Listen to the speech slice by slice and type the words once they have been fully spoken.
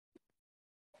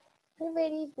Hey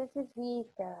ladies, this is week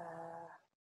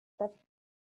that's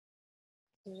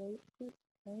week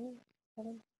 9,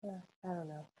 7? I don't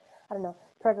know.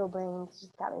 Prego brains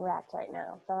just got me racked right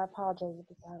now, so I apologize if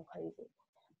it sounds crazy.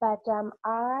 But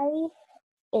I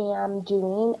am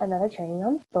doing another training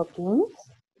on bookings.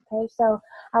 Okay, so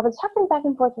I was talking back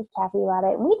and forth with Kathy about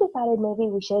it, and we decided maybe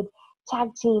we should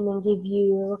tag team and give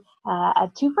you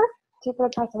a two for the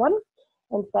price of one.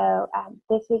 And so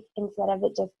this week, instead of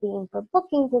it just being for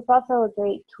bookings, it's also a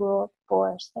great tool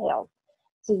for sales.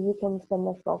 So you can spend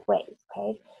this both ways,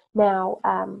 okay? Now,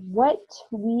 what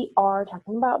we are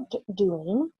talking about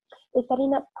doing is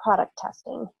setting up product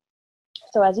testing.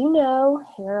 So as you know,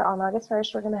 here on August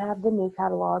 1st, we're going to have the new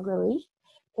catalog release,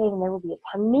 okay? And there will be a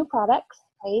ton of new products,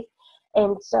 okay?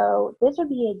 And so this would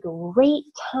be a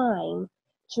great time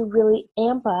to really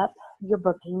amp up your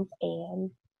bookings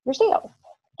and your sales.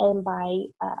 And by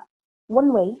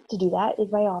one way to do that is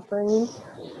by offering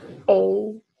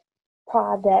a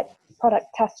product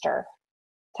tester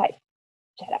type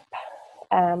setup.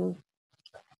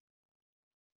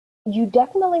 You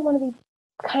definitely want to be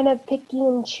kind of picky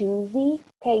and choosy.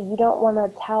 Okay, you don't want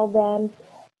to tell them,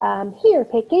 here,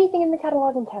 pick anything in the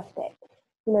catalog and test it.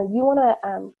 You know, you want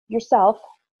to yourself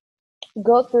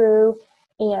go through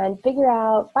and figure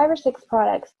out 5 or 6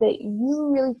 products that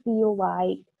you really feel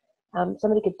like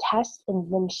somebody could test and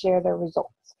then share their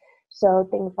results. So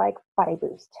things like Body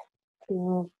Boost,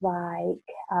 things like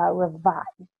Revive,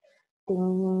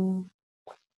 things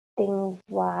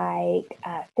like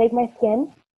Save My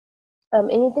Skin,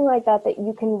 anything like that that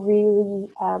you can really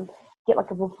get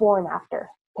like a before and after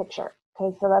picture.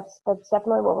 Okay, so that's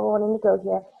definitely what we're wanting to go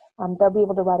here. They'll be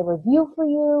able to write a review for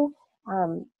you.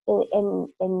 And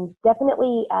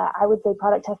definitely, I would say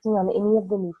product testing on any of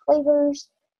the new flavors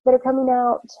that are coming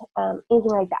out, anything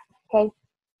like that, okay?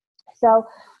 So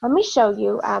let me show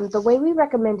you. The way we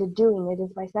recommended doing it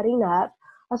is by setting up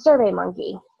a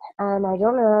SurveyMonkey. And I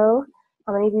don't know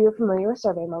how many of you are familiar with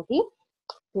SurveyMonkey.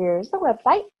 Here's the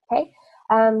website, okay?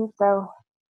 So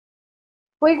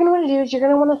what you're going to want to do is you're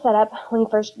going to want to set up, when you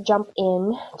first jump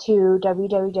in to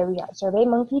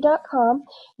www.surveymonkey.com,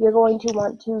 you're going to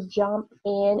want to jump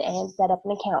in and set up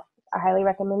an account. I highly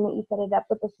recommend that you set it up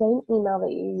with the same email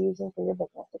that you're using for your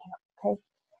business account, okay?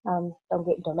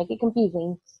 Don't make it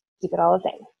confusing. Keep it all the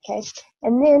same, okay?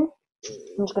 And then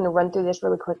I'm just going to run through this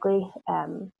really quickly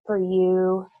for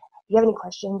you. If you have any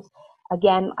questions,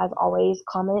 again, as always,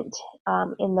 comment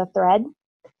in the thread,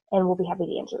 and we'll be happy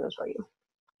to answer those for you.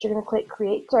 You're going to click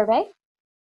Create Survey.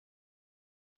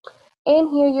 And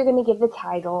here you're going to give the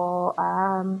title,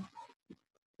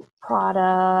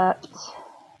 Product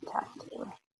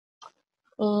Testing.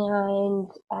 And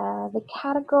the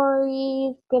category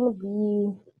is going to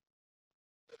be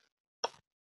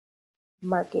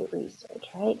market research,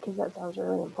 right? Because that sounds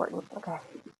really important. Okay.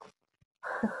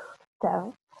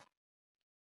 So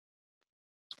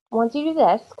once you do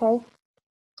this, okay,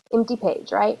 empty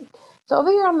page, right? So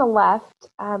over here on the left,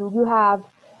 you have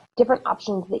different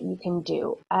options that you can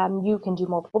do. You can do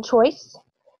multiple choice.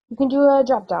 You can do a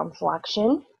drop-down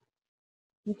selection.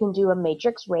 You can do a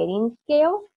matrix rating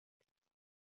scale.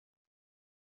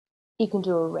 You can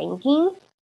do a ranking.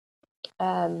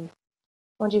 1,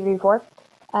 2, 3, 4.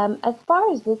 As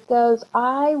far as this goes,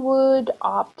 I would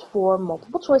opt for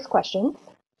multiple choice questions.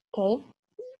 Okay.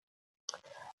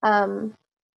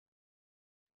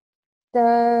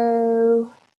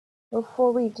 So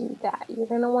before we do that, you're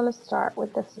going to want to start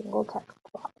with the single text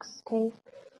box. Okay.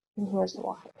 And here's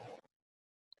why.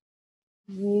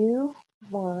 You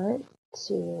want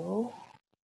to,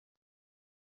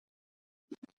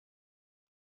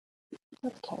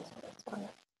 let's cancel this one.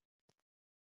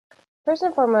 First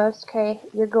and foremost, okay,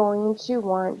 you're going to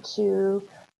want to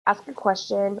ask a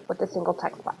question with a single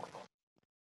text box.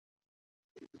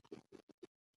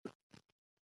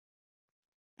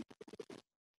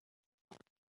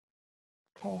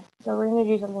 Okay, so we're going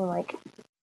to do something like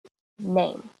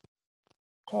name.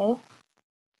 Okay,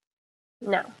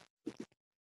 now,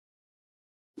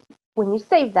 when you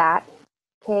save that,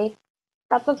 okay,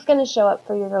 that's what's going to show up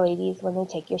for your ladies when they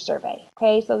take your survey.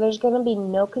 Okay, so there's going to be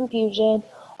no confusion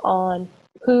on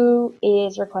who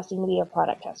is requesting to be a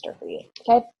product tester for you.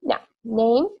 Okay, now,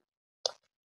 name.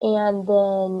 And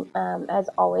then, as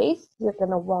always, you're going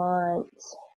to want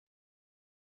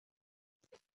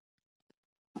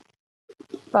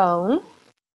phone.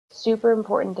 Super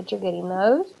important that you're getting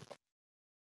those.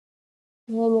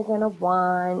 And then you're going to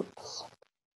want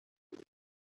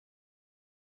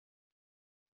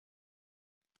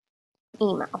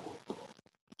email.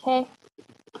 Okay.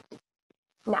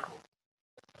 Now,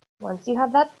 once you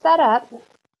have that set up,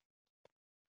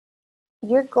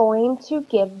 you're going to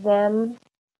give them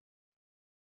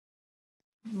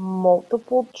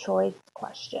multiple choice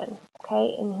question,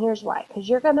 okay? And here's why. Because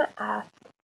you're going to ask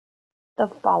the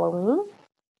following,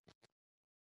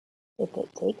 if it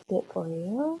takes it for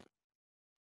you.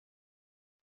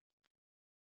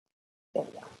 There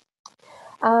we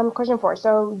go. Question 4.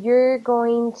 So you're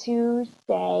going to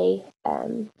say,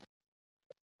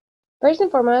 first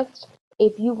and foremost,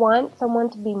 if you want someone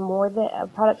to be more than a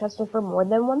product tester for more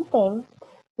than one thing,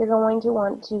 you're going to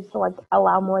want to select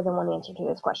allow more than one answer to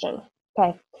this question.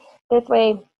 Okay. This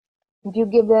way, if you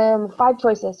give them 5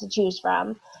 choices to choose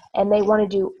from and they want to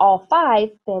do all 5,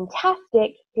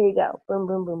 fantastic. Here you go. Boom,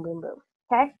 boom, boom, boom, boom.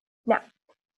 Okay. Now,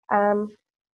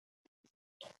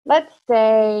 let's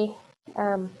say,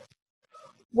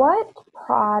 what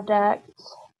product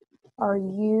are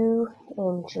you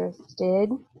interested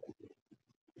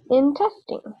in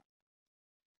testing?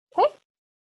 Okay.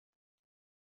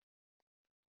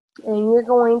 And you're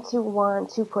going to want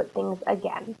to put things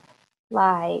again,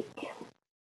 like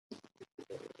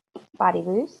body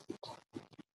boost.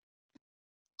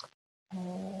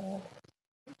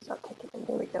 So take it,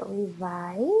 there we go,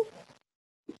 revive.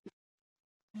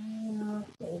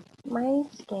 Save my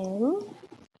skin.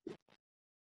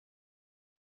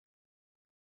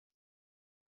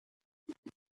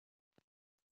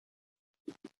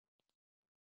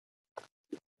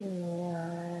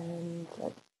 And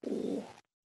let's see,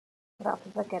 what else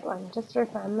is a good one? Just for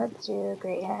fun, let's do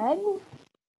Great Head.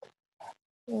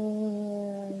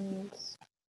 And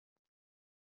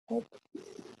let's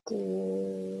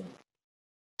do,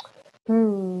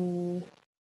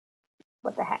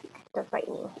 what the heck, just bite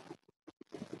me.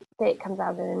 Say it comes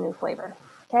out in a new flavor,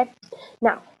 okay?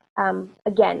 Now,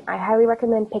 again, I highly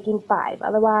recommend picking 5.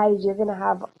 Otherwise, you're going to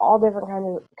have all different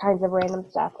kinds of random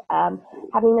stuff.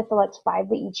 Having to select 5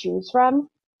 that you choose from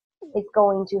is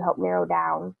going to help narrow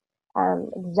down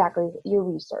exactly your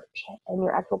research and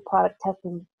your actual product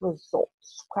testing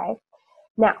results, okay?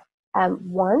 Now,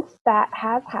 once that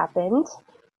has happened,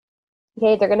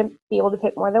 okay, they're going to be able to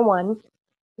pick more than one.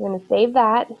 You're going to save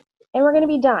that, and we're going to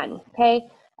be done, okay?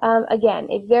 Again,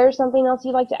 if there's something else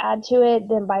you'd like to add to it,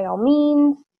 then by all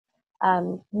means,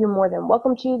 you're more than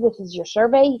welcome to. This is your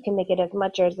survey. You can make it as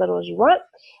much or as little as you want.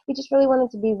 We just really want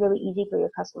it to be really easy for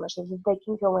your customers so that they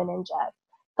can go in and just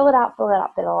fill it out, click,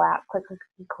 click,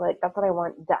 click, click. That's what I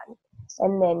want done.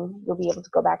 And then you'll be able to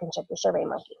go back and check your survey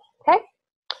monkey. Okay?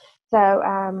 So,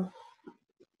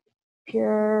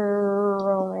 pure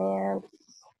romance.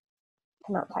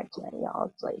 Cannot type tonight, y'all.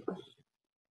 It's late.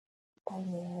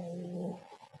 Binary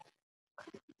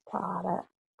product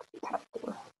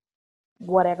testing.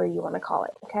 Whatever you want to call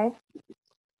it. Okay?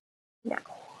 Now,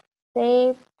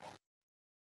 save.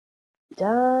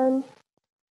 Done.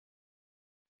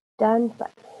 Done.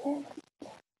 But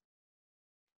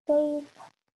save.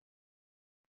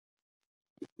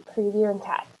 Preview and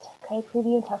test. Okay,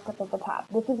 preview and test up at the top.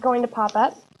 This is going to pop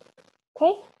up.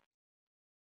 Okay.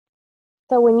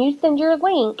 So when you send your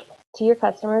link to your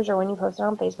customers or when you post it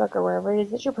on Facebook or wherever it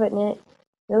is that you're putting it,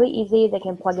 really easy. They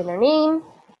can plug in their name,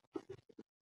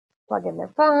 plug in their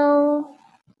phone,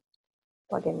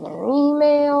 plug in their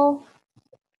email,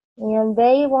 and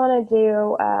they want to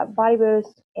do body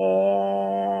boost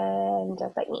and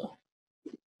just like me.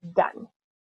 Done.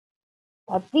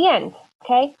 That's the end.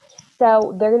 Okay.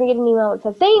 So they're going to get an email that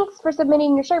says, thanks for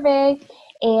submitting your survey,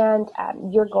 and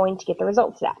you're going to get the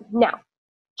results of that. Now,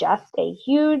 just a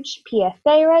huge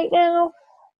PSA right now,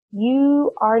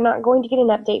 you are not going to get an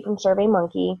update from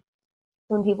SurveyMonkey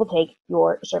when people take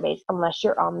your surveys unless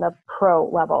you're on the pro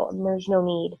level, and there's no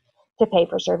need to pay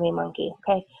for SurveyMonkey,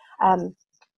 okay?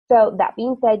 So that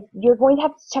being said, you're going to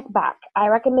have to check back. I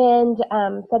recommend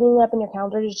setting it up in your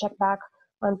calendar to check back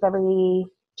once every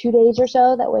 2 days or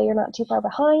so. That way you're not too far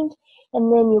behind,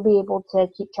 and then you'll be able to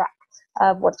keep track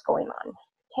of what's going on,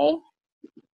 okay?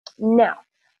 Now,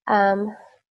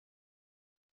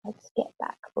 let's get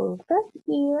back over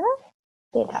here.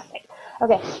 Fantastic.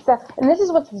 Okay, so, and this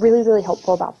is what's really, really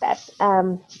helpful about this.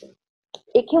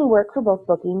 It can work for both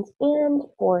bookings and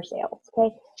for sales,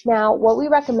 okay? Now, what we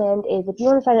recommend is if you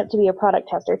want to sign up to be a product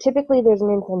tester, typically there's an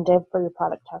incentive for your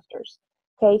product testers,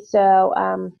 okay? So,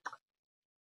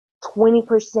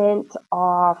 20%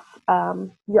 off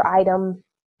your item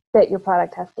that you're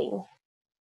product testing.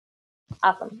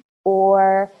 Awesome.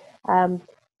 Or, 2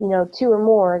 or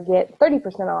more get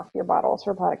 30% off your bottles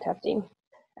for product testing.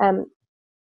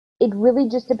 It really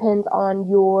just depends on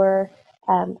your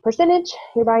percentage,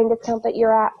 your buying discount that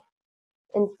you're at.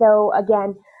 And so,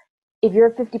 again, if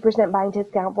you're 50% buying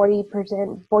discount,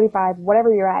 40%, 45,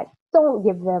 whatever you're at, don't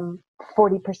give them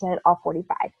 40% off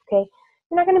 45, okay?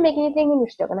 you're not going to make anything, and you're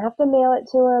still going to have to mail it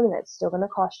to them, and it's still going to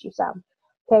cost you some.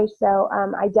 Okay, so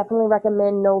I definitely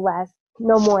recommend no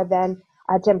more than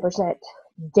 10%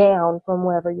 down from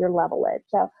wherever your level is.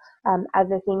 So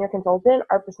as a senior consultant,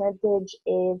 our percentage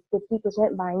is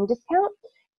 50% buying discount.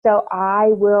 So I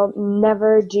will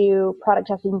never do product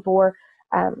testing for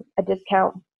a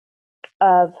discount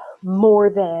of more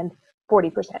than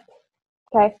 40%.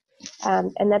 Okay,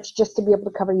 and that's just to be able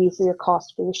to cover you for your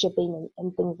costs for your shipping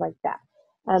and things like that.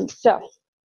 So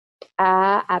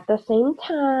at the same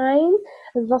time,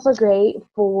 this is also great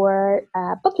for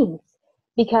bookings,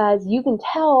 because you can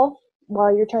tell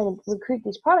while you're trying to recruit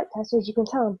these product testers, you can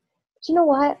tell them, but you know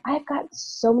what? I've got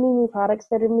so many new products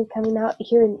that are going to be coming out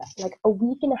here in like a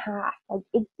week and a half. Like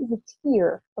it's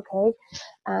here, okay?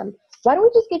 Why don't we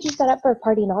just get you set up for a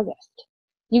party in August?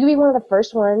 You could be one of the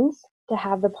first ones to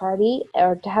have the party,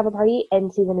 or to have a party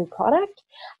and see the new product.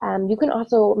 You can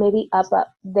also maybe up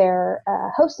their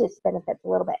hostess benefits a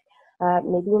little bit.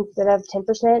 Maybe instead of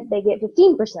 10%, they get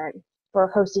 15% for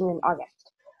hosting in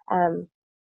August.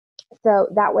 So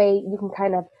that way you can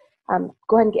kind of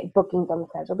go ahead and get bookings on the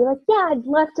schedule. Be like, yeah, I'd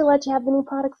love to let you have the new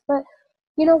products, but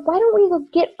you know, why don't we go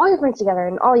get all your friends together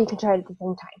and all you can try it at the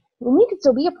same time? And you can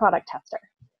still be a product tester.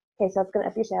 Okay, so it's going to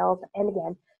up your sales, and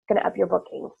again, it's going to up your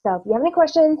bookings. So if you have any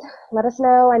questions, let us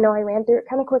know. I know I ran through it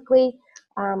kind of quickly,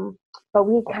 but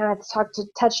we kind of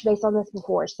touched base on this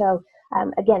before. So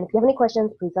again, if you have any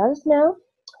questions, please let us know.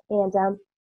 And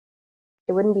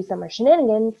it wouldn't be summer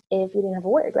shenanigans if we didn't have a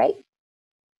word, right?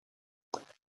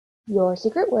 Your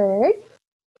secret word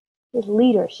is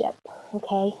leadership.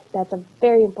 Okay, that's a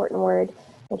very important word.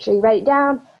 Make sure you write it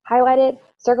down, highlight it,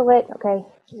 circle it. Okay,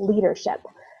 leadership.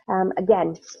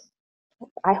 Again,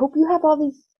 I hope you have all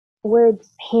these words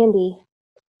handy,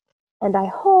 and I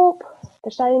hope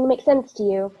they're starting to make sense to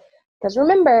you. Because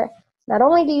remember, not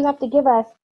only do you have to give us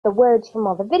the words from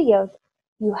all the videos,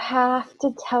 you have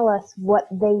to tell us what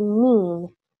they mean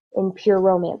in pure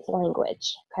romance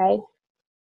language, okay?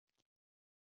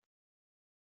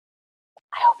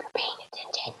 I hope you're paying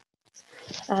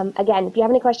attention. Again, if you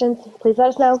have any questions, please let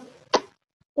us know.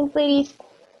 Thanks, ladies.